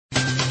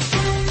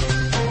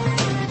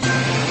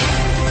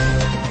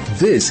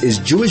This is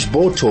Jewish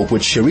Board Talk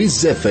with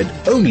Cherise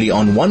Zifford, only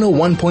on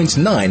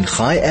 101.9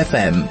 Chai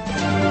FM.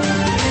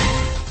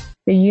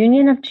 The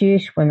Union of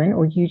Jewish Women,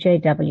 or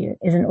UJW,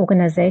 is an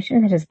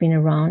organization that has been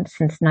around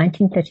since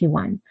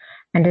 1931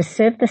 and has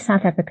served the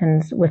South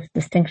Africans with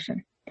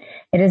distinction.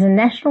 It is a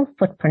national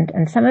footprint,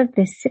 and some of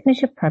their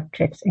signature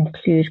projects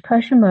include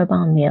kosher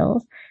mobile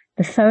meals,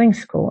 the sewing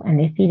school, and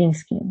their feeding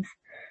schemes.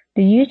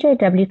 The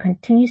UJW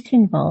continues to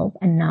evolve,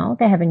 and now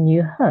they have a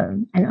new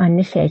home and are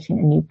initiating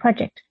a new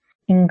project.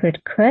 Ingrid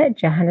Koor,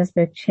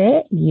 Johannesburg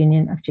Chair,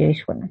 Union of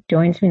Jewish Women,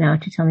 joins me now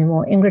to tell me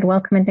more. Ingrid,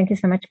 welcome, and thank you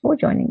so much for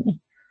joining me.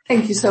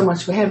 Thank you so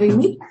much for having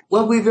me.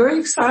 Well, we're very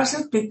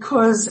excited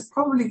because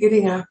probably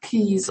getting our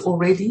keys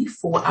already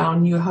for our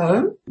new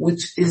home,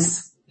 which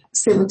is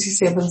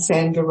 77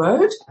 Sander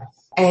Road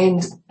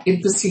and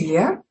in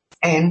Basilia.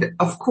 And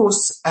of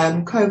course,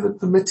 COVID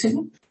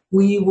permitting,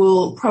 we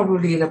will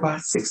probably in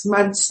about 6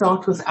 months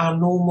start with our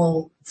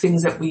normal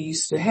things that we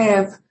used to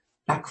have,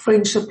 like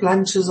friendship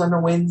lunches on a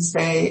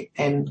Wednesday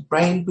and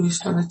brain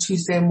boost on a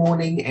Tuesday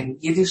morning and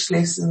Yiddish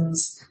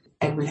lessons.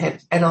 And we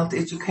have adult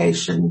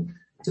education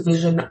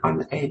division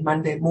on a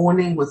Monday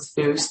morning with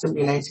very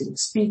stimulating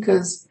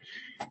speakers.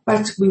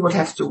 But we will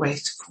have to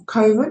wait for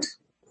COVID.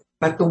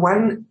 But the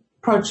one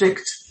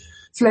project,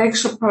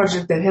 flagship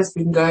project that has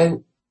been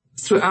going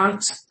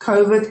throughout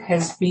COVID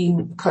has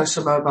been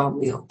kosher mobile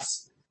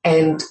meals.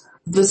 And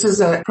this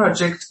is a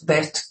project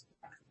that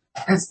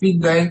has been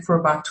going for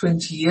about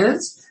 20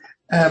 years.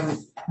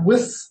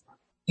 With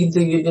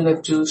the Union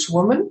of Jewish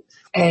Women.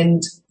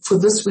 And for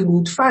this we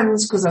need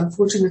funds because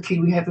unfortunately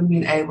we haven't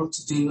been able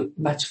to do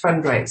much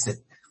fundraising.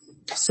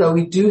 So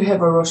we do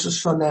have a Rosh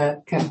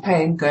Hashanah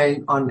campaign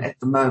going on at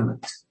the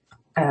moment.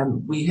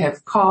 We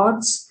have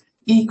cards,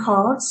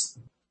 e-cards,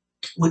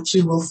 which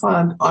you will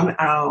find on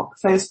our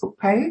Facebook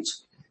page,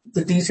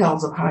 the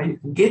details of how you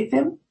can get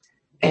them.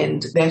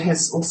 And that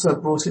has also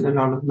brought in a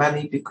lot of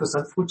money because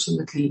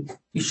unfortunately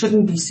you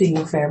shouldn't be seeing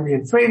your family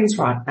and friends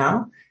right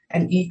now.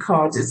 And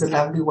e-cards is a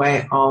lovely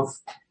way of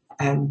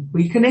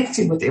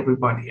reconnecting with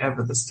everybody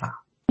over this time.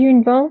 You're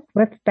involved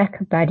with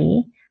Backer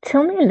Buddy.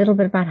 Tell me a little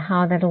bit about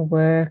how that'll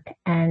work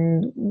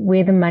and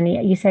where the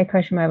money, you say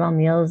kosher mobile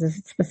meals, is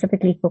it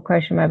specifically for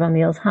kosher mobile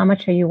meals? How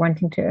much are you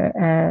wanting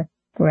to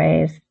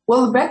raise?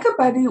 Well, the Backer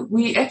Buddy,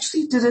 we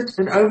actually did it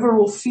an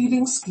overall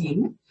feeding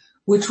scheme,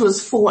 which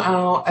was for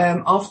our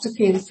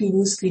aftercare and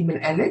feeding scheme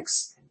in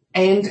Alex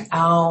and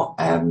our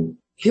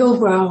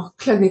Hillbrow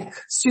Clinic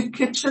soup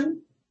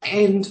kitchen,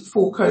 and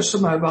for kosher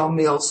mobile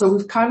meals. So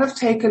we've kind of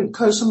taken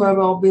kosher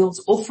mobile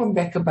meals off from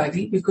Backer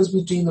Buddy because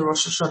we're doing the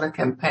Rosh Hashanah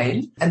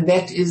campaign. And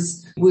that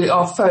is, we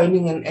are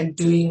phoning and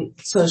doing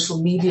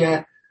social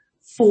media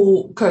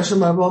for kosher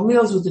mobile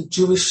meals with the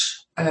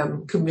Jewish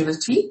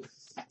community.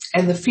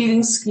 And the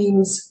feeding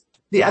schemes,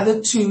 the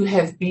other two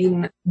have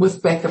been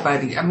with Backer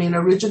Buddy. I mean,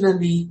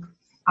 originally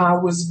I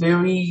was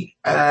very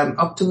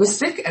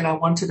optimistic and I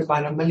wanted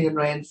about R1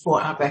 million for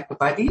our Backer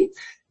Buddy.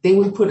 Then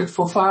we put it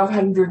for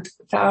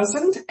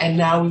 500,000 and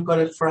now we've got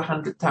it for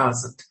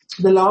 100,000.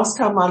 The last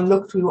time I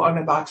looked, we were on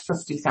about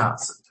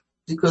 50,000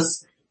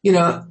 because, you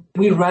know,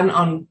 we run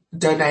on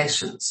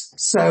donations.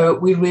 So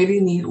we really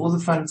need all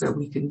the funds that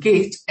we can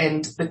get.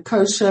 And the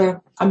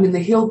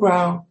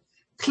Hillbrow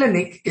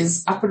Clinic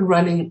is up and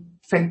running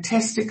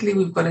fantastically.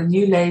 We've got a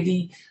new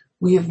lady.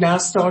 We have now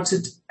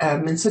started,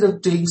 instead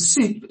of doing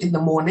soup in the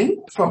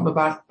morning from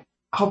about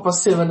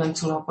 7:30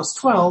 until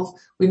 12:30,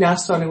 we're now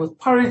starting with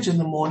porridge in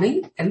the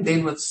morning and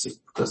then with soup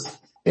because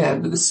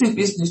soup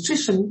is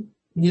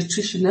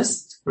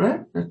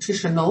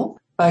nutritional,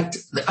 but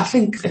I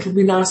think it would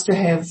be nice to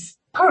have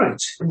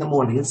porridge in the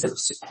morning instead of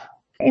soup.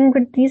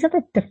 Ingrid, these are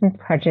the different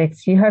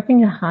projects. You're hoping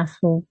your house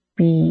will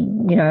be,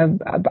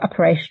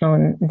 operational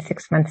in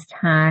 6 months'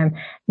 time.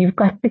 You've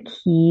got the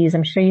keys.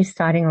 I'm sure you're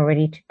starting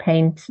already to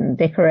paint and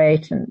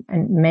decorate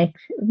and make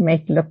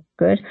look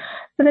good.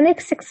 For the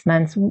next 6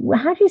 months,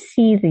 how do you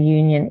see the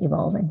union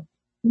evolving?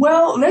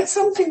 Well, that's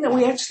something that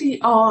we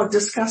actually are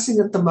discussing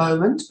at the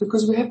moment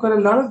because we have got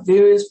a lot of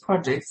various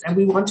projects and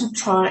we want to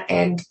try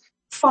and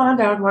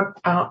find out what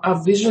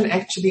our vision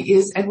actually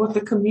is and what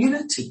the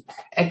community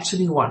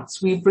actually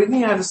wants. We're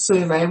bringing out a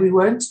survey. We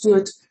won't do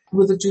it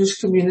with the Jewish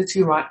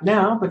community right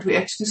now, but we're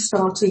actually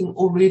starting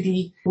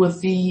already with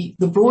the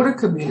broader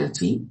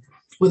community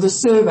with a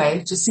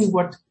survey to see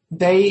what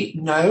they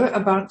know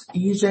about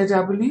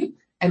UJW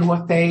and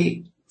what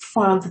they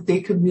find that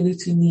their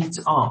community needs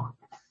are.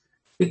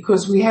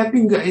 Because we have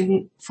been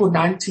going for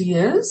 90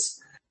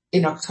 years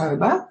in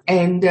October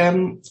and,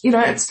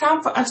 it's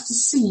time for us to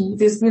see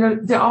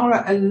there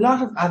are a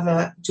lot of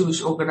other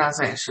Jewish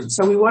organizations.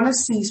 So we want to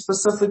see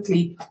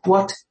specifically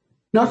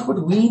not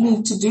what we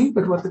need to do,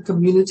 but what the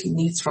community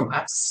needs from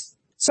us.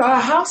 So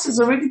our house has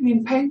already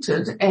been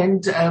painted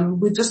and,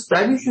 the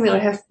only thing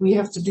that we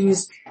have to do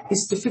is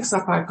to fix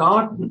up our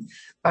garden.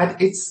 But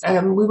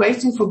we're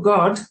waiting for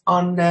God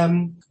on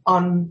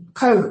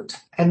COVID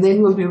and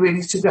then we'll be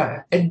ready to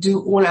go and do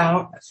all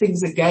our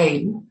things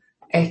again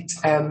at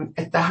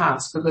the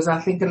house because I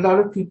think a lot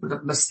of people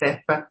have missed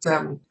that, but,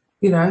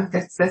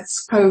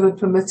 that's COVID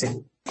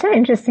permitting. So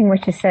interesting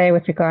what you say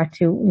with regard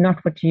to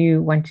not what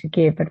you want to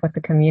give, but what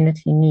the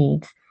community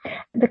needs.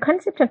 The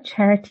concept of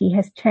charity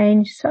has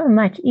changed so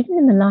much, even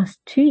in the last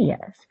 2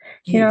 years.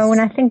 Yes. You know, when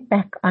I think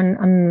back on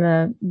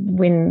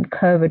when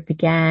COVID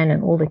began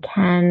and all the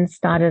cans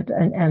started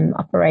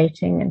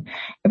operating, and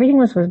everything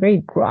was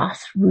very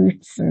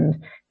grassroots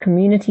and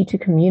community to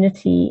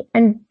community.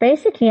 And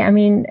basically, I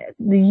mean,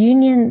 the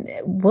union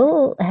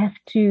will have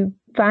to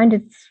find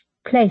its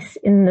place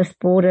in this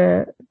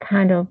broader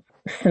kind of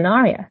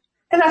scenario.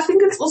 And I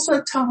think it's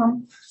also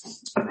time,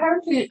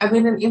 apparently, I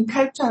mean, in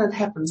Cape Town it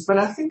happens, but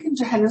I think in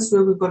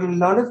Johannesburg we've got a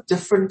lot of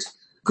different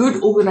good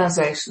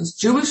organizations,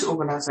 Jewish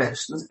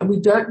organizations, and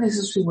we don't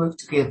necessarily work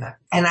together.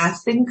 And I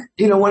think,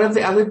 you know, one of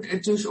the other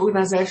Jewish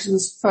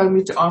organizations phoned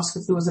me to ask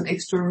if there was an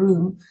extra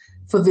room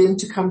for them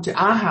to come to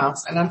our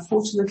house, and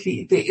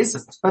unfortunately there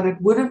isn't, but it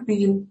would have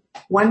been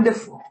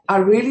wonderful. I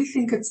really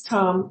think it's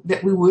time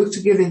that we work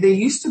together. There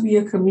used to be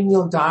a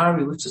communal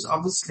diary, which is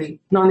obviously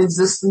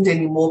non-existent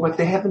anymore, but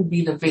there haven't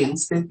been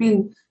events. There have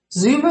been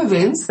Zoom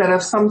events that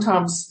have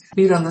sometimes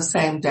been on the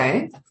same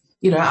day.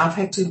 You know, I've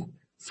had to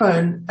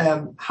phone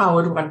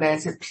Howard one day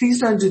and said, please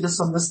don't do this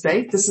on this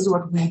date. This is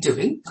what we're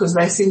doing, because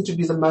they seem to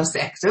be the most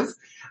active.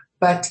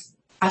 But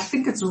I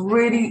think it's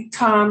really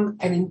time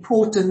and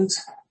important,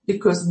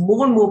 because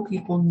more and more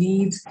people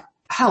need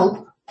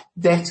help,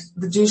 that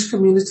the Jewish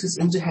communities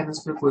in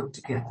Johannesburg work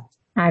together.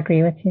 I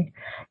agree with you.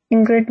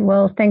 Ingrid,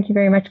 well, thank you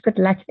very much. Good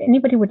luck. If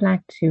anybody would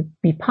like to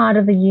be part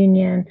of the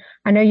union,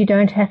 I know you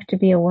don't have to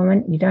be a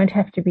woman. You don't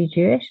have to be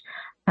Jewish.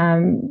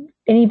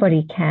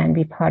 Anybody can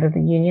be part of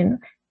the union,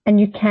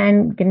 and you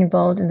can get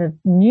involved in the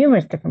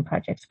numerous different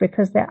projects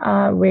because they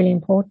are really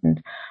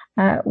important.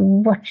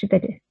 What should they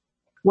do?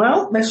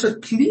 Well, they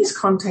should please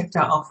contact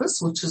our office,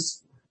 which is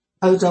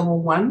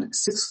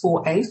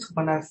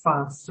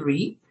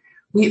 011-648-1053.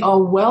 We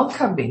are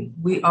welcoming.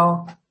 We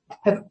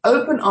have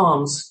open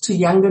arms to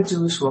younger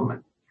Jewish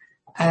women.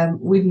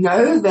 We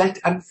know that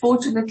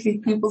unfortunately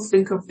people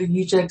think of the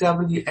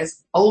UJW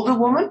as older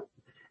women,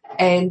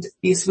 and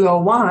yes, we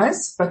are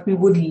wise, but we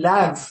would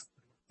love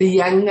the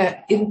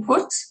younger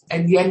input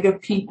and younger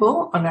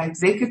people on our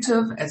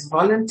executive as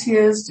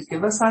volunteers to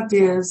give us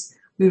ideas.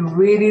 We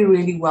really,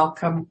 really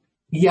welcome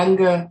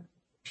younger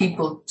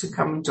people to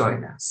come and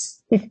join us.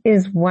 It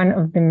is one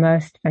of the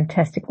most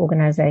fantastic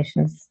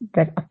organizations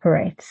that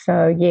operate.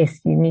 So yes,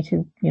 you need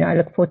to, I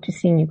look forward to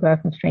seeing you grow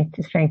from strength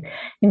to strength.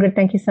 Ingrid,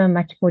 thank you so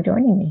much for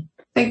joining me.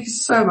 Thank you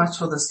so much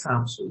for this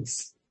time,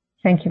 Sharice.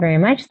 Thank you very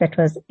much. That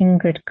was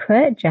Ingrid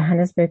Koor,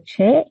 Johannesburg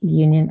Chair,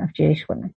 Union of Jewish Women.